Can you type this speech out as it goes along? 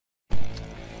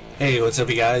Hey, what's up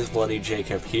you guys? Bloody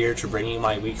Jacob here to bring you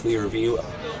my weekly review.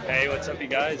 Hey, what's up you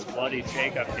guys? Bloody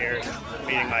Jacob here,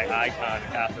 meeting my icon,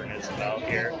 Catherine Isabel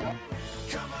here.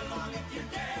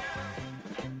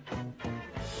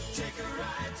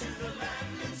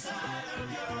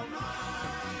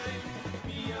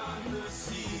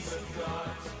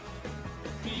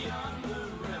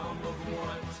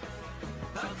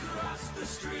 Across the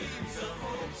streams of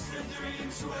hopes and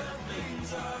dreams where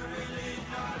things are really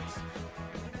not.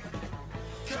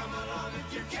 Come along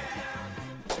if you can.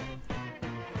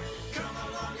 Come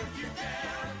along if you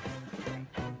dare.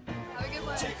 Have a good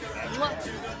one.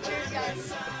 Cheers, guys.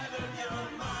 Side of your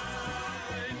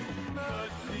mind, but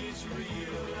please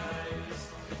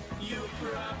realize you'll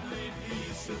probably be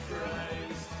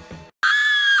surprised.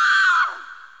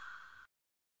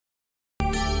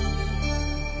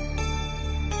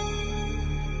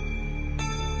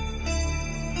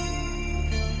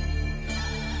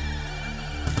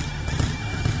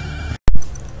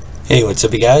 Hey, what's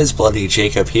up you guys? Bloody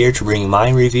Jacob here to bring you my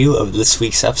review of this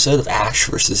week's episode of Ash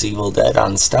vs. Evil Dead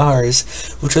on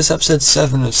STARZ, which was episode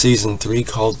 7 of season 3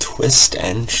 called Twist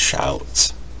and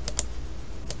Shout.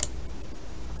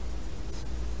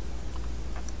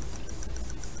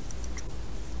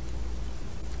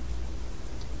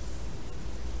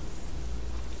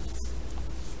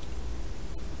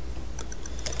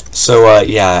 So, I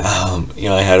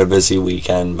had a busy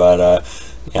weekend, but,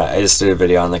 yeah, I just did a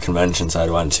video on the conventions I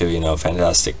went to,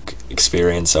 fantastic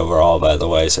experience overall, by the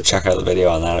way, so check out the video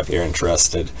on that if you're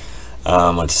interested.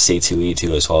 Went to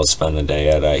C2E2 as well as spend a day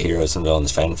at Heroes and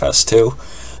Villains Fan Fest 2.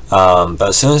 But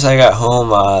as soon as I got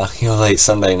home, late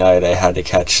Sunday night, I had to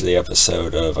catch the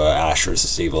episode of Ash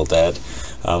vs. Evil Dead.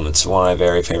 It's one of my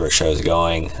very favorite shows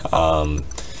going.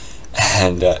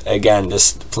 And again,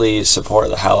 just please support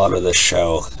the hell out of this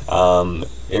show.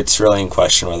 It's really in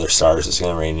question whether STARZ is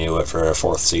going to renew it for a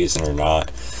 4th season or not.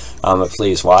 But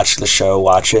please watch the show,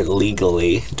 watch it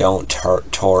legally, don't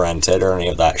torrent it or any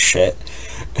of that shit.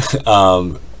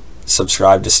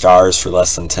 Subscribe to STARZ for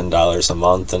less than $10 a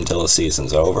month until the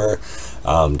season's over.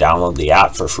 Download the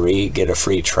app for free, get a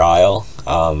free trial.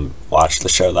 Watch the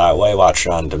show that way, watch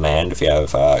it on demand if you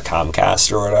have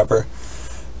Comcast or whatever.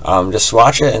 Just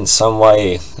watch it in some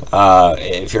way.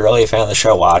 If you're really a fan of the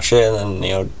show, watch it and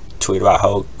then, tweet about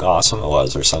how awesome it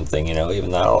was or something, even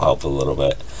that'll help a little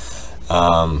bit.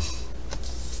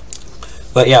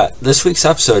 But yeah, this week's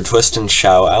episode, Twist and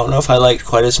Shout, I don't know if I liked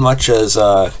quite as much as,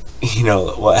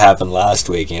 what happened last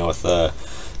week, with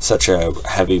such a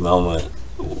heavy moment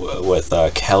with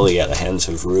Kelly at the hands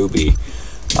of Ruby,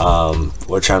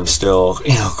 which I'm still,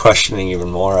 questioning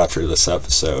even more after this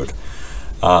episode.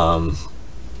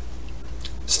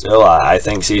 Still, I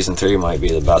think Season 3 might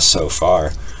be the best so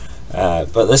far.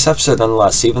 But this episode,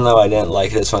 nonetheless, even though I didn't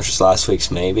like it as much as last week's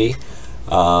maybe,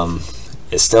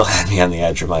 it still had me on the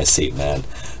edge of my seat, man.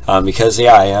 Because,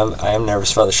 yeah, I am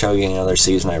nervous about the show getting another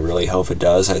season. I really hope it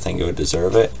does. I think it would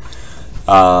deserve it.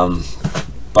 But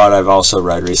I've also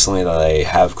read recently that they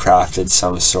have crafted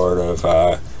some sort of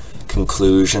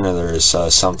conclusion, or there's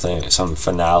some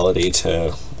finality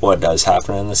to what does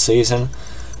happen in the season.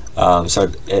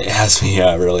 So it has me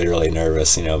really, really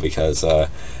nervous, because,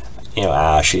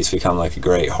 Ash, he's become like a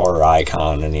great horror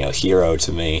icon and, hero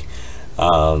to me.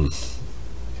 So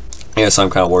I'm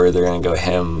kind of worried they're going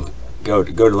to go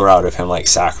to the route of him, like,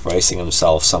 sacrificing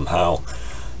himself somehow,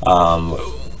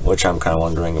 which I'm kind of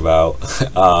wondering about,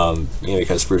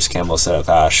 because Bruce Campbell said if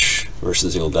Ash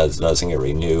vs. Evil Dead doesn't get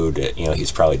renewed,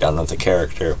 he's probably done with the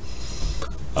character.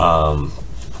 But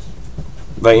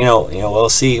we'll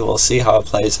see how it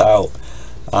plays out.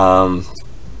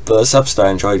 But this episode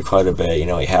I enjoyed quite a bit.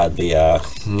 We had the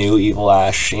new evil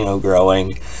Ash,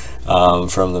 growing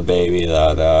from the baby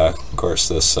that, of course,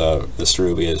 this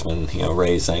Ruby has been,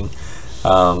 raising.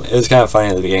 It was kind of funny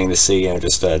at the beginning to see,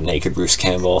 just a naked Bruce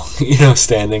Campbell,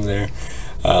 standing there.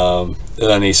 And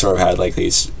then he sort of had like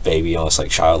these baby, almost like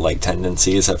childlike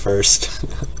tendencies at first.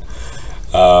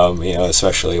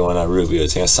 Especially when Ruby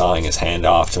was, sawing his hand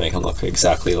off to make him look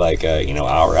exactly like,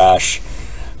 our Ash.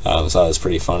 So that was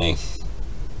pretty funny.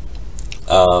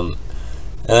 And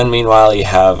then meanwhile you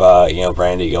have,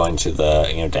 Brandy going to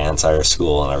the, dance higher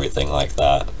school and everything like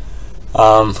that.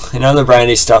 The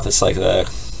Brandy stuff is like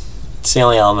it's the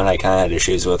only element I kind of had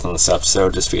issues with in this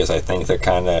episode, just because I think they're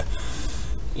kind of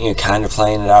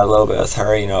playing it out a little bit with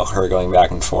her, her going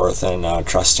back and forth and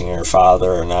trusting her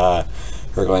father or not.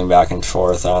 Her going back and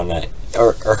forth on it,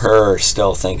 or her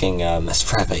still thinking Miss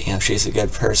Previtt, she's a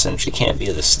good person, she can't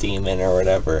be the steam-in or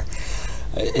whatever.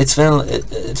 It's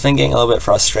been getting a little bit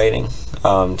frustrating,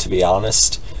 to be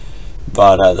honest,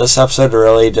 But this episode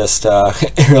really just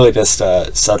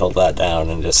settled that down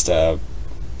and just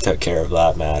took care of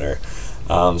that matter.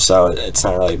 So it's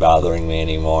not really bothering me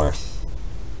anymore.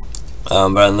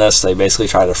 But in this, they basically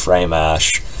try to frame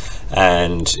Ash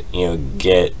and,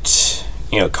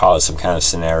 cause some kind of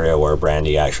scenario where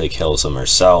Brandy actually kills him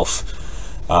herself.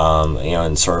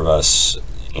 And sort of a,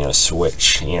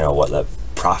 switch, what the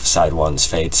prophesied one's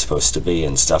fate's supposed to be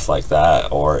and stuff like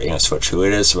that, or, switch who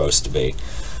it is supposed to be.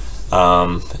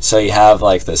 So you have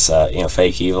like this,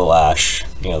 fake evil Ash,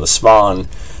 the Spawn,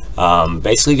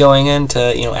 basically going into,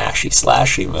 Ashy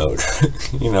Slashy mode,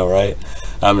 right?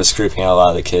 Just creeping out a lot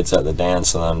of the kids at the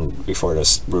dance, and then before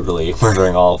just brutally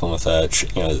murdering all of them with the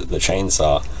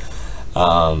chainsaw.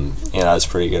 That's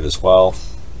pretty good as well.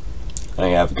 And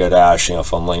you have good Ash,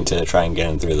 fumbling to try and get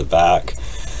him through the back.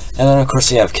 And then of course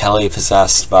you have Kelly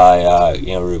possessed by,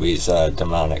 Ruby's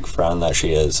demonic friend that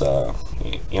she is,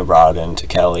 brought into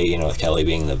Kelly, with Kelly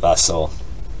being the vessel.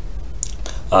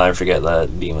 I forget the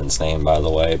demon's name, by the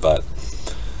way, but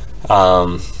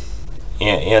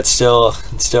it's still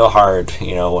hard,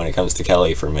 when it comes to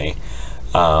Kelly for me,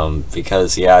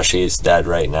 because yeah, she's dead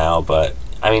right now, but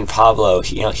I mean Pablo,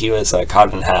 he was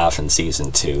cut in half in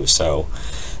season 2, so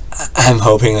I'm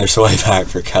hoping there's a way back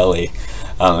for Kelly,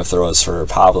 if there was for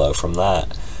Pablo from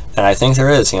that. And I think there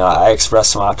is. I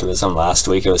expressed some optimism last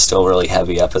week. It was still a really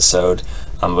heavy episode.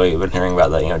 We've been hearing about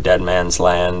the, Dead Man's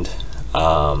Land.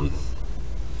 And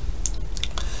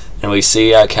we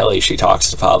see Kelly, she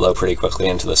talks to Pablo pretty quickly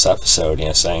into this episode,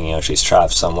 saying, she's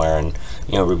trapped somewhere and,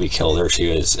 Ruby killed her. She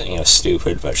was,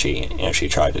 stupid, but she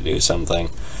tried to do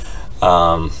something.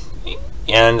 And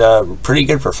pretty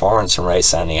good performance from Ray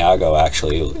Santiago,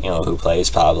 actually, who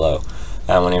plays Pablo.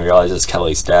 And when he realizes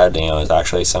Kelly's dead, it's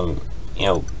actually some,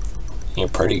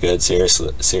 pretty good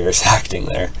serious acting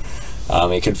there.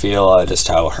 You could feel just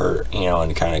how hurt,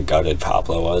 and kind of gutted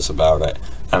Pablo was about it.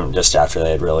 Just after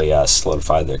they had really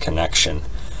solidified their connection.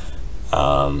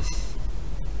 But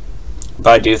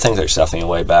I do think there's definitely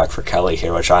a way back for Kelly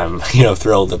here, which I'm,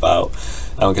 thrilled about,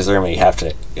 because they're gonna be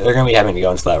having to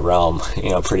go into that realm,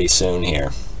 pretty soon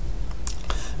here.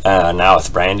 Now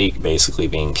with Brandy basically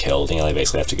being killed, they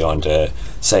basically have to go in to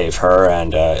save her,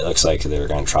 and it looks like they're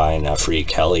going to try and free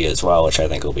Kelly as well, which I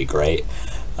think will be great.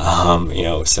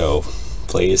 So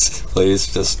please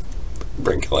just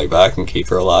bring Kelly back and keep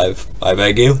her alive, I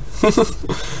beg you.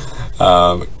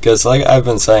 Because like I've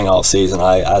been saying all season,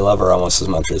 I love her almost as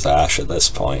much as Ash at this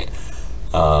point.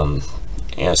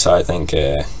 So I think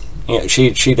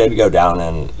she did go down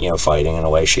and fighting in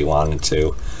a way she wanted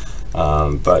to.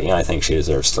 But I think she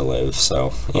deserves to live,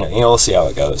 so we'll see how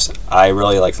it goes. I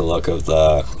really like the look of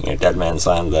the Dead Man's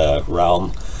Land, the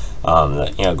realm,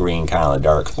 the green kind of the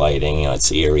dark lighting.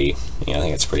 It's eerie. I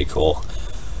think it's pretty cool.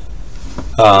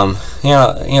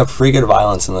 Pretty good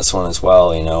violence in this one as well.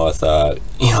 With the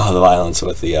violence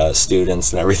with the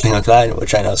students and everything like that,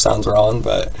 which I know sounds wrong,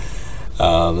 but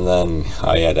then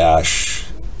I had Ash.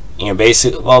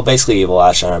 Basically evil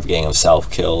Ash ended up getting himself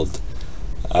killed.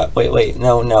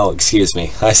 No, excuse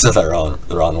me, I said that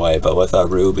the wrong way, but with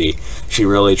Ruby, she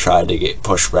really tried to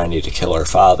push Brandy to kill her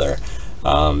father,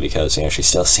 because, she's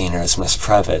still seeing her as Miss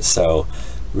Previtt, so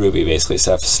Ruby basically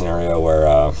set up a scenario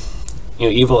where,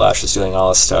 evil Ash is doing all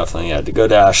this stuff, and you had the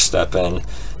good Ash step in,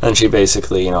 and she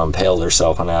basically, impaled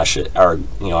herself on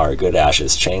our good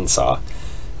Ash's chainsaw,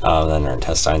 and then her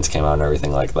intestines came out and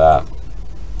everything like that.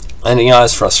 And, I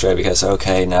was frustrated because,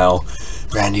 okay, now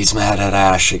Brandy's mad at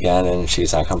Ash again, and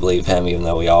she's not going to believe him, even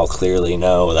though we all clearly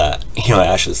know that,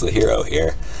 Ash is the hero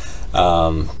here.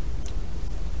 Or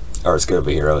as good of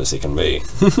a hero as he can be.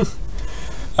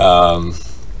 But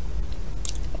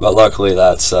luckily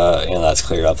that's, that's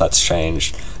cleared up, that's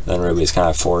changed. Then Ruby's kind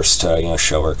of forced to,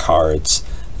 show her cards.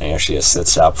 And, she just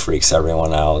sits up, freaks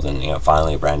everyone out, and,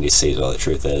 finally Brandy sees what the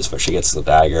truth is, but she gets the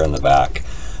dagger in the back,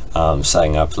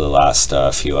 setting up the last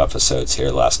few episodes here,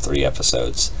 the last 3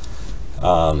 episodes.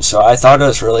 So I thought it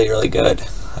was really, really good.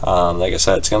 Like I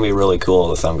said, it's going to be really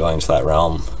cool if I'm going to that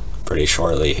realm pretty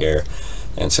shortly here.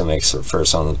 And it's going to make for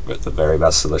some of the very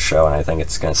best of the show, and I think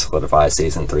it's going to solidify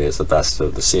Season 3 as the best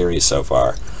of the series so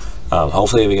far.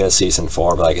 Hopefully we get a Season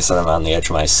 4, but like I said, I'm on the edge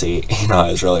of my seat.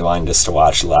 I was really wanting just to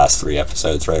watch the last 3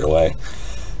 episodes right away.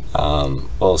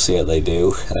 We'll see what they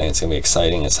do. I think it's going to be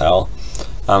exciting as hell.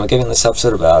 I'm giving this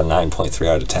episode about a 9.3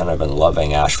 out of 10. I've been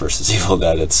loving Ash vs. Evil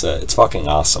Dead. It's fucking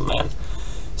awesome, man.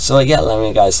 So yeah, let me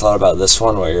know guys thought about this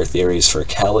one. What are your theories for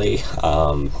Kelly?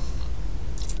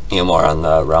 More on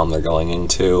the realm they're going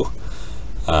into.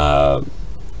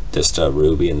 Just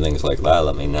Ruby and things like that,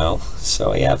 let me know.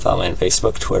 So yeah, follow me on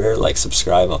Facebook, Twitter, like,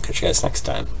 subscribe. I'll catch you guys next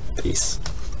time. Peace.